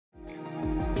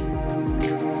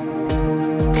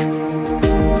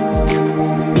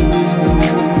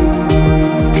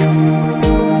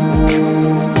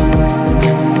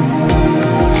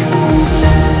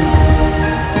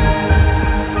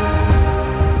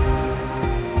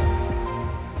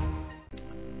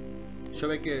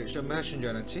সবাইকে সম্ভাষণ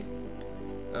জানাচ্ছি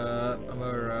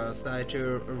আমার সাইটের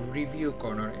রিভিউ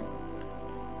কর্নারে।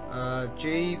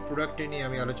 যেই প্রোডাক্টটি নিয়ে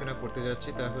আমি আলোচনা করতে যাচ্ছি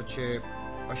তা হচ্ছে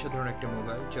অসাধারণ একটা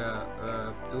মোবাইল, যা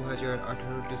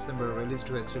 2018 ডিসেম্বর রিলিজড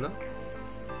হয়েছিল।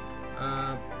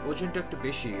 ওজনটা একটু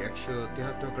বেশি,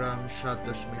 173 গ্রাম,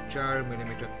 7.4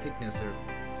 millimetre থিকনেসের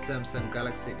Samsung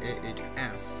Galaxy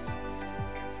A8s।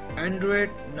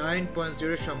 Android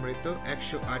 9.0 সমৃদ্ধ,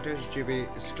 128 জিবি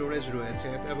স্টোরেজ রয়েছে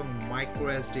এবং মাইক্রো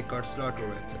এসডি কার্ড স্লটও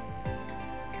রয়েছে।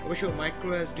 অবশ্য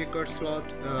মাইক্রো এসডি কার্ড স্লট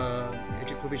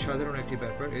এটি খুবই সাধারণ একটি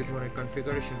ব্যাপার এই ধরনের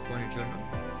কনফিগারেশন ফোনের জন্য।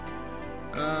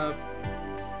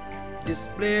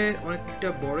 ডিসপ্লে অনেকটা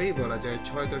বড়ই বলা যায়,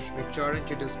 6.4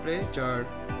 ইঞ্চি ডিসপ্লে, যার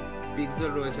পিক্সেল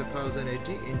রয়েছে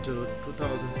 1080 ইন্টু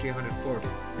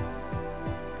 2340।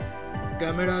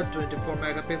 ক্যামেরা 24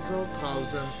 মেগাপিক্সেল,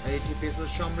 1080 পিক্সেল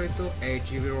সমৃদ্ধ, 8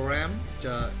 জিবি র্যাম,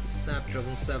 যা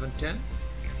স্ন্যাপড্রাগন 710,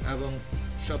 এবং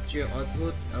সবচেয়ে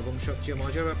অদ্ভুত এবং সবচেয়ে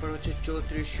মজার ব্যাপার হচ্ছে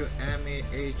 3400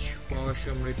 mAh পাওয়ার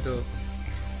সমৃদ্ধ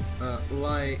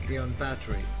লিথিয়াম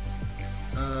ব্যাটারি।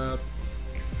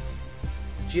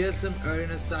 জিএসএম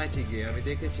আরিনার সাইটে গিয়ে আমি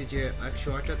দেখেছি যে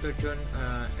 178 জন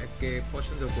একে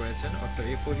পছন্দ করেছেন। অর্থাৎ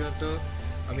এই পর্যন্ত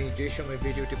আমি যে সময়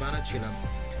ভিডিওটি বানাচ্ছিলাম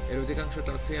এর অধিকাংশ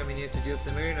তথ্যই আমি নিয়েছি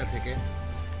জিএসএম আরিনা থেকে,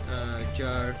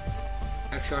 যার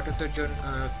 178 জন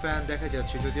ফ্যান দেখা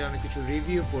যাচ্ছে। যদিও আমি কিছু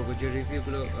রিভিউ করবো, যে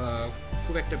রিভিউগুলো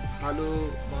খুব একটা ভালো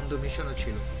মন্দ মিশানো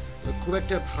ছিল, খুব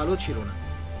একটা ভালো ছিল না।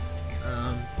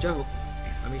 যাই হোক,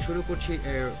 আমি শুরু করছি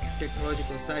এর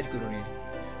টেকনোলজিক্যাল সাইটগুলো নিয়ে।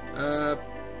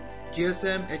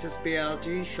 জিএসএম, এইচএসপি,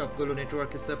 এলটি সবগুলো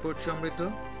নেটওয়ার্কে সাপোর্ট সমৃদ্ধ।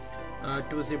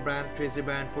 2G band, 3G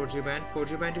band, 4G band.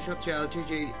 4G ব্যান্ডে সবচেয়ে এলটি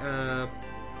যেই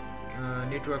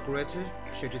নেটওয়ার্ক রয়েছে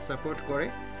সেটি সাপোর্ট করে।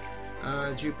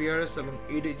 জিপিআরএস এবং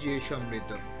ইডিজি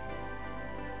সমৃদ্ধ।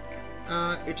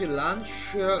 এটি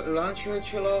লঞ্চ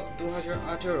হয়েছিল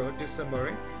 2018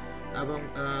 ডিসেম্বরে এবং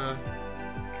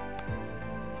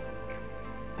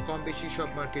কম বেশি সব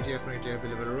মার্কেটে এখন এটি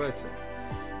অ্যাভেলেবেল রয়েছে।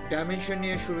 ডাইমেনশন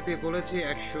নিয়ে শুরুতেই বলেছি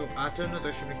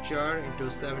 158.4 ইন্টু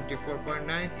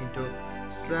 74.9 ইন্টু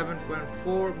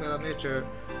 7.4 মিলিমিটার,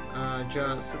 যা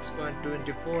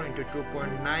 6.24 ইন্টু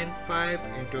 2.95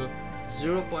 ইন্টু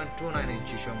 0.29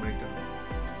 ইঞ্চি সমৃদ্ধ।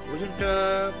 ওজনটা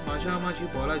মাঝামাঝি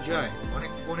বলা যায়,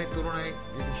 অনেক ফোনের তুলনায়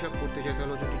যদি হিসাব করতে যায়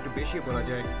তাহলে ওজনটা একটু বেশি বলা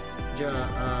যায়, যা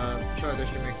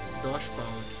 6.10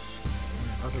 পাউন্ড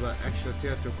অথবা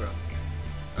 173 গ্রাম।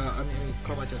 আমি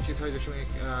ক্ষমা চাচ্ছি,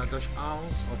 6.10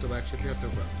 আউন্স অথবা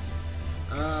 173 গ্রাম।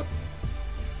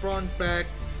 ফ্রন্ট ব্যাক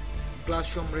গ্লাস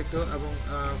সমৃদ্ধ এবং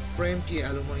ফ্রেমটি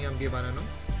অ্যালুমিনিয়াম দিয়ে বানানো।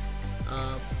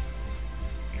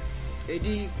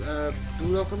 এটি দু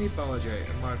রকমই পাওয়া যায়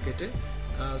মার্কেটে,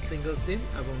 সিঙ্গেল সিম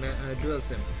এবং ডুয়াল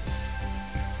সিম।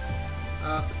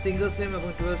 সিঙ্গেল সিম এবং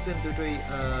ডুয়াল সিম দুটোই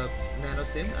ন্যানো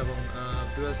সিম, এবং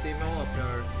ডুয়াল সিমেও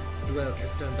আপনার ডুয়াল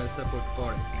স্ট্যান্ড বাই সাপোর্ট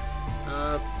করে।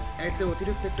 এতে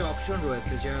অতিরিক্ত একটা অপশন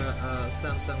রয়েছে যা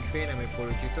স্যামসাং পে নামে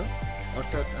পরিচিত।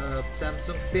 অর্থাৎ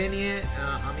স্যামসাং পে নিয়ে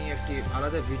আমি একটি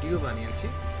আলাদা ভিডিও বানিয়েছি,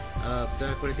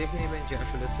 দয়া করে দেখে নেবেন যে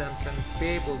আসলে স্যামসাং পে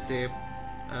বলতে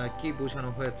কি বোঝানো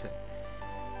হয়েছে।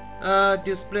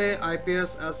 Display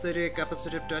IPS LCD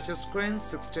capacitive touch screen,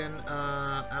 16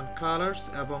 colours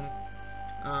এবং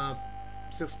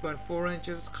 6.4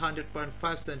 inches,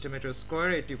 100.5 centimeter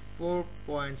square,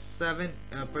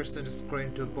 84.7% screen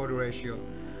to body ratio।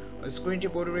 Screen two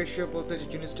body ratio বলতে যে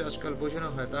জিনিসটা আজকাল বোঝানো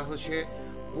হয় তা হচ্ছে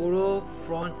পুরো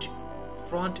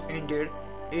ফ্রন্ট এন্ডের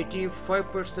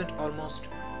 85% অলমোস্ট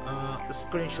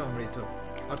স্ক্রিন সমৃদ্ধ।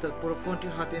 অর্থাৎ পুরো ফোনটি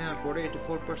হাতে নেওয়ার পরে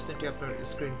 84% আপনার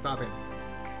স্ক্রিন পাবেন।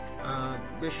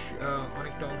 বেশ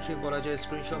অনেকটা অংশই বলা যায়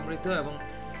স্ক্রিন সমৃদ্ধ, এবং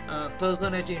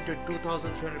 1080 ইন্টু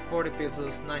 2340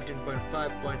 পিক্সেলস,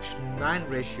 19.5.9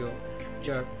 রেশিও,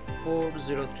 যার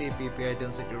 403 ppi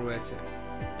ডেন্সিটি রয়েছে।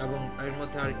 এবং এর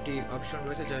মধ্যে আরেকটি অপশন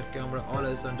রয়েছে যাকে আমরা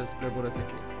অলওয়েজ অন ডিসপ্লে বলে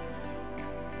থাকি।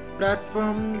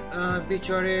 প্ল্যাটফর্ম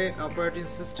বিচারে অপারেটিং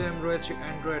সিস্টেম রয়েছে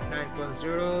অ্যান্ড্রয়েড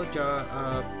 9.0, যা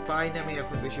পাই নামে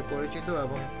এখন বেশি পরিচিত,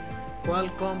 এবং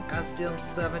কোয়ালকম SDM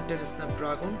 710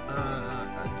 স্ন্যাপড্রাগন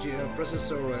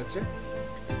প্রসেসর রয়েছে,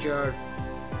 যার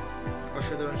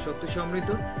অসাধারণ শক্তি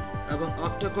সমৃদ্ধ, এবং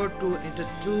octa-core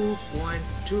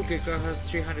 2x2.2 GHz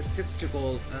 360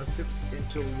 gold and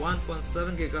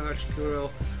 6x1.7 GHz Curio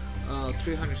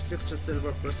 360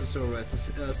 silver processor রয়েছে,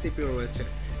 CPU রয়েছে,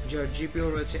 যার GPU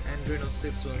রয়েছে Adreno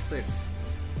 616।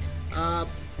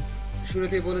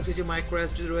 শুরুতেই বলেছি যে মাইক্রো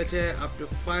এসডি রয়েছে আপ টু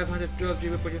 512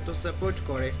 GB পর্যন্ত সাপোর্ট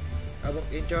করে, এবং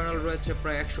ইন্টারনাল রয়েছে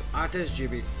প্রায় 128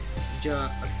 GB, যা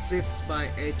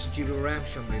 6/8 GB র্যাম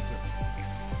সমৃদ্ধ।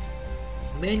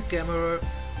 Main camera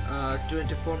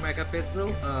 24 megapixel,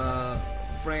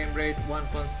 frame rate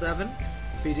 1.7,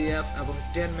 PDF এবং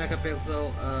 10 মেগাপিক্সেল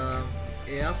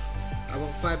AF এবং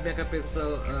 5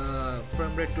 megapixel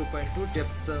frame rate 2.2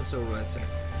 depth sensor রয়েছে।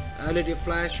 LED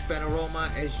ফ্ল্যাশ, প্যানোরামা,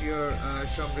 HDR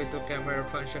সমৃদ্ধ ক্যামেরার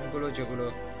ফাংশনগুলো যেগুলো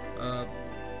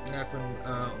এখন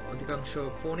অধিকাংশ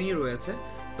ফোনেই রয়েছে,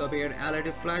 তবে এর LED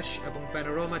ফ্ল্যাশ এবং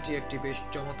প্যানোরামাটি একটি বেশ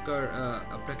চমৎকার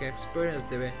আপনাকে এক্সপিরিয়েন্স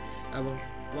দেবে এবং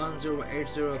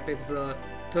 1080 পিক্সেল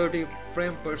 30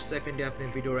 ফ্রেম পার সেকেন্ডে আপনি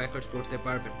ভিডিও রেকর্ড করতে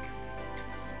পারবেন।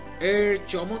 এর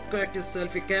চমৎকার একটি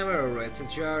সেলফি ক্যামেরা রয়েছে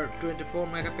যার 24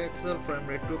 মেগাপিক্সেল, ফ্রেম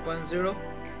রেট 2.0,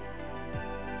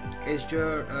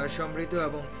 HDR সমৃদ্ধ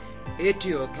এবং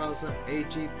এটিও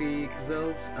 1080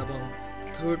 পিক্সেলস এবং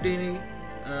 13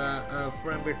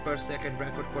 frame rate per second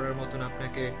record করার মতন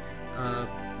আপনাকে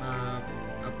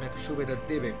সুবিধা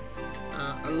দেবে।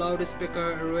 লাউড স্পিকার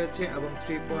রয়েছে এবং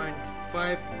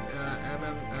 3.5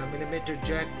 মিলিমিটার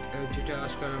জ্যাক, যেটা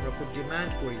আজকাল আমরা খুব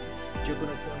ডিমান্ড করি যে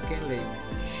কোনো ফোন কিনলেই,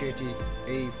 সেটি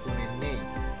এই ফোনে নেই।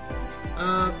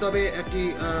 তবে একটি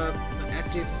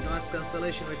active noise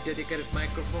cancellation with dedicated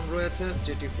microphone রয়েছে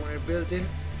যেটি ফোনের বিল্ট ইন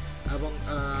এবং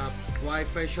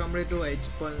ওয়াইফাই সমৃদ্ধ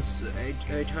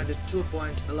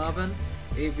 802.11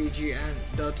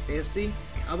 avgn.ac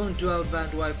এবং dual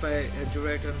band wifi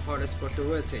direct and hotspot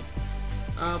রয়েছে।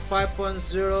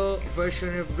 5.0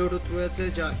 ভার্সনের ব্লুটুথ রয়েছে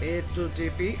যা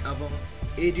A2DP এবং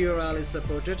ADRL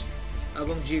সাপোর্টেড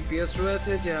এবং জিপিএস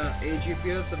রয়েছে যা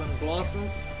AGPS এবং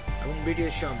গ্লসেন্স এবং ভিডিও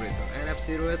সমৃদ্ধ। NFC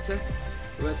রয়েছে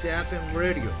FM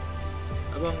রেডিও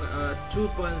এবং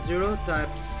 2.0 টাইপ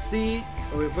সি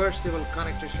রিভার্সিবল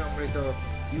কানেক্টর সমৃদ্ধ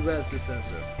USB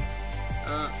সেন্সর।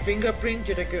 ফিঙ্গারপ্রিন্ট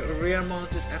যেটাকে রিয়ার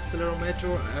mounted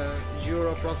accelerometer,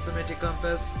 zero proximity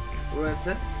compass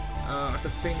রয়েছে,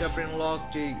 অর্থাৎ ফিঙ্গারপ্রিন্ট লক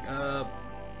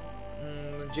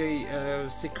যেই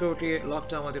সিকিউরিটি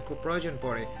লকটা আমাদের খুব প্রয়োজন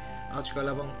পড়ে আজকাল,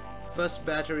 এবং ফাস্ট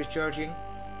ব্যাটারি চার্জিং,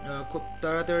 খুব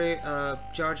তাড়াতাড়ি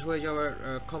চার্জ হয়ে যাওয়ার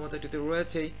ক্ষমতাটিতে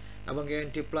রয়েছেই, এবং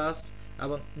এনটি প্লাস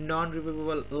এবং non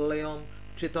removable lithium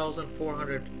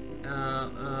 3400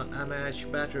 mAh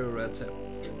battery রয়েছে।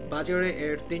 বাজারে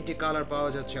এর 3টি কালার পাওয়া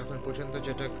যাচ্ছে এখন পর্যন্ত,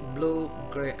 যেটা ব্লু,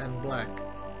 গ্রে অ্যান্ড ব্ল্যাক।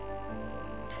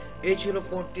 এই ছিল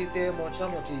ফোনটিতে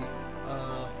মোটামুটি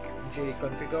যে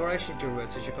কনফিগারেশনটি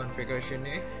রয়েছে সে কনফিগারেশন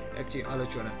নিয়ে একটি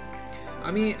আলোচনা।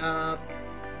 আমি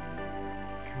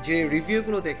যে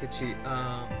রিভিউগুলো দেখেছি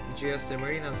জিএসএ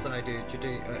মেরিনা সাইটে, যেটা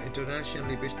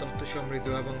ইন্টারন্যাশনালি বেশ তথ্য সমৃদ্ধ,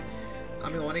 এবং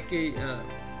আমি অনেকেই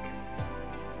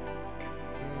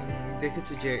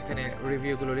দেখেছি যে এখানে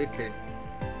রিভিউগুলো লিখতে।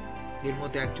 এর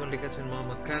মধ্যে একজন লিখেছেন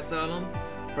Mohammad Kaiser Alam,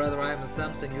 brother, I am a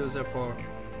Samsung user for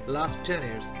last 10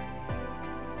 years.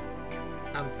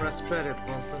 I'm frustrated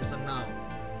on Samsung now.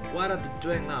 What are they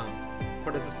doing now?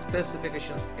 What is the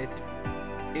specifications?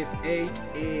 If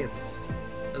 8s,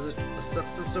 is it a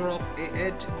successor of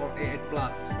A8 or A8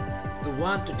 plus? If they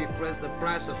want to decrease the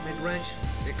price of mid-range,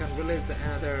 they can release the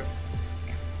another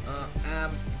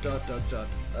am ...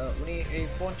 উনি এই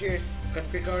ফোনটির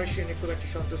কনফিগারেশনে খুব একটা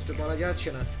সন্তুষ্ট বলা যাচ্ছে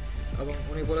না, এবং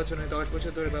উনি বলেছেন উনি 10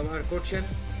 বছর ধরে ব্যবহার করছেন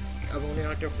এবং উনি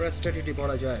একটা ফ্রাস্ট্রেটেড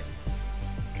বলা যায়।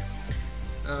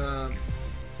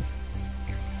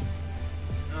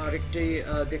 আরেকটি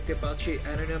দেখতে পাচ্ছি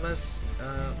অ্যানোনিমাস,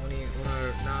 উনি ওনার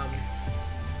নাম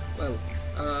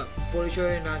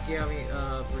পরিচয় নাকি আমি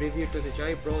রিভিউটাতে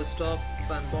চাই। Bro stop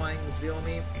ফ্যানবয়িং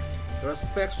Xiaomi. The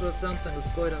respects to Samsung is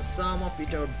good and some of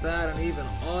it are bad, and even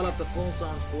all of the phones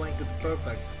aren't going to be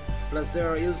perfect. Plus there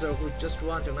are users who just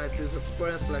want a nice user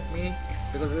experience like me,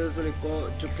 because I usually go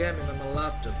to gaming on my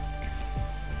laptop.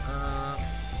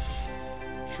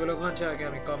 16 ঘন্টা আগে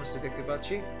আমি comments দেখতে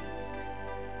পাচ্ছি।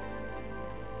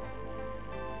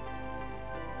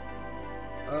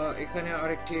 এখানে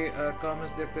আরেকটি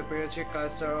comments দেখতে পেয়েছি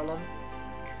কায়সার আলম,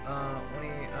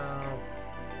 উনি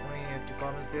একটি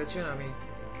কমেন্টস দিয়েছেন, আমি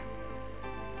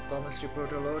কমেন্টসটি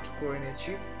পুরোটা লোড করে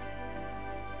নিচ্ছি।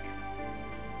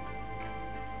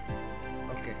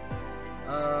 ওকে,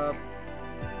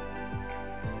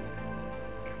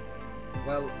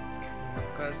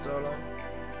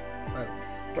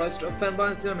 Price of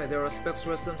fanboys Xiaomi, there are specs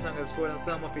where Samsung is good and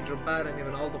some of it are bad, and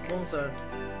even all the phones aren't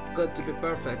good to be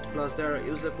perfect. Plus there are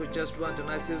users who just want a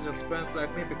nice user experience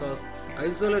like me, because I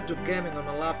usually do gaming on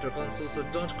my laptop console, so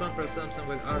don't compare Samsung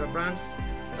with other brands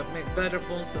that make better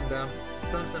phones than them.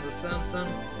 Samsung is Samsung,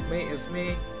 me is me,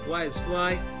 Y is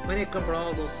Y. When you compare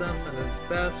all those, Samsung is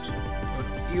best on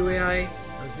UI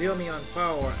and Xiaomi on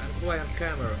power and Huawei on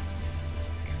camera.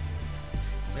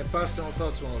 My personal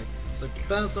thoughts only. So it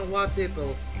depends on what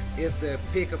people, if they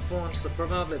pick a phone, so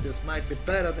probably this might be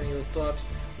better than you thought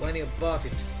when you bought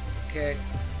it. Okay,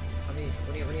 উনি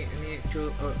একটু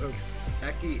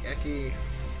একই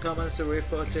comments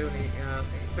রিপোর্টে উনি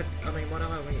আমি মনে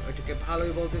হয় উনি ওইটাকে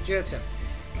ভালোই বলতে চেয়েছেন,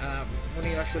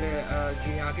 উনি আসলে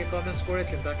যিনি আগে কমেন্টস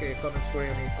করেছেন তাকে কমেন্টস করে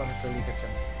উনি কমেন্টসটা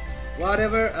লিখেছেন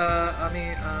whatever আমি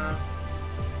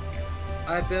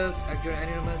IPS একজন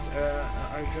অ্যানিমাস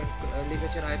আরেকজন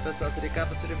লিখেছেন IPS LCD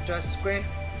capacitive touch screen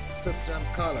 6 RAM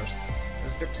colors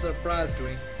is bit surprised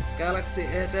doing Galaxy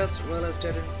A8s released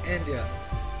in India.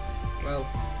 Well,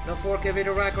 no 4K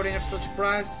video recording at such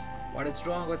price. What is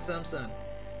wrong with Samsung?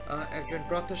 একজন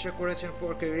প্রত্যাশা করেছেন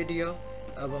 4K video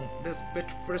এবং bit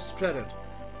frustrated.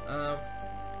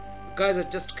 Guys are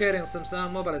just kidding. Samsung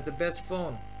mobile is the best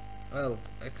phone. Well,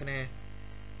 এখানে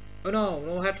oh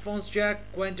no headphones jack,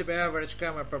 going to be average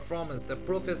camera performance. The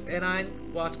proof is A9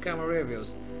 watch camera reviews.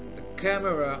 The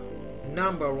camera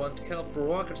number won't help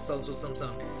rocket sales to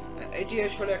Samsung. এটি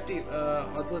আসলে একটি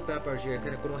অদ্ভুত ব্যাপার যে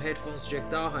এখানে কোনো headphones Jack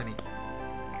দেওয়া হয়নি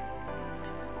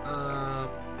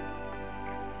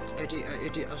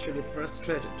এটি আসলে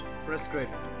ফ্রাস্ট্রেটেড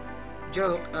যাই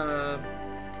হোক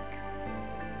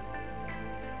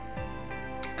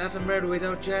FM radio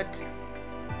without jack.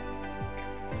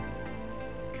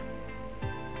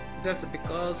 That's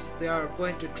because they are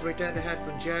going to return the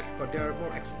headphone jack for their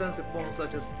more expensive phones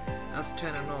such as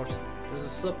S10 and Notes. This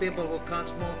is so people who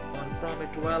can't move on from it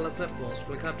to wireless headphones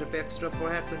will have to pay extra for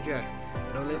headphone jack.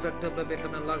 It will effectively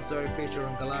become a luxury feature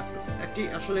on Galaxies. একটি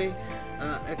আসলে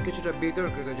কিছুটা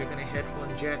বিতর্কিত যেখানে headphone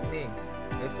Jack নেই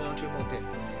এই ফোনটির মধ্যে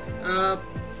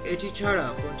এটি ছাড়া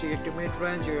ফোনটি একটি মিড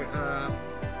রেঞ্জের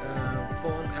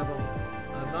ফোন এবং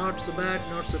not so bad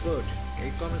not so good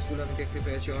এই কমেন্টসগুলো আমি দেখতে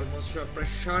পেয়েছি অলমোস্ট সব প্রায়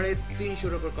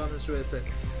 350 উপর কমেন্টস রয়েছে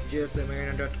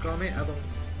gsmarina.com এ এবং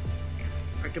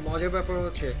একটা মজার ব্যাপার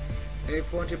হচ্ছে এই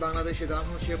ফোনটি বাংলাদেশে দাম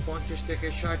হচ্ছে 50 থেকে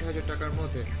 60,000 টাকার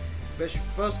মধ্যে বেশ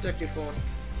ফার্স্ট একটি ফোন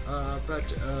বাট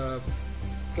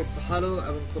খুব ভালো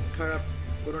এবং খুব খারাপ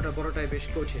কোনোটা বড়টাই বেশ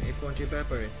কঠিন এই ফোনটির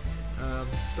ব্যাপারে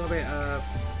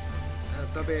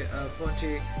তবে ফোনটি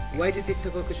ওয়েটের দিক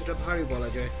থেকেও কিছুটা ভারী বলা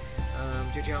যায়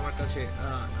যেটি আমার কাছে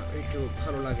একটু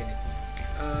ভালো লাগেনি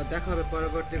দেখা হবে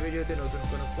পরবর্তী ভিডিওতে নতুন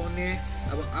কোনো ফোন নিয়ে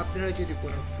এবং আপনারা যদি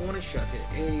কোনো ফোনের সাথে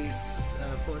এই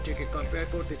ফোনটিকে কম্পেয়ার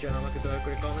করতে চান আমাকে দয়া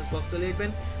করে কমেন্টস বক্সে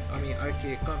লিখবেন আমি আরেকটি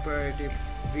কম্পারেটিভ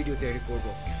ভিডিও তৈরি করব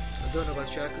ধন্যবাদ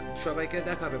সবাইকে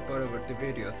দেখা হবে পরবর্তী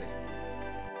ভিডিওতে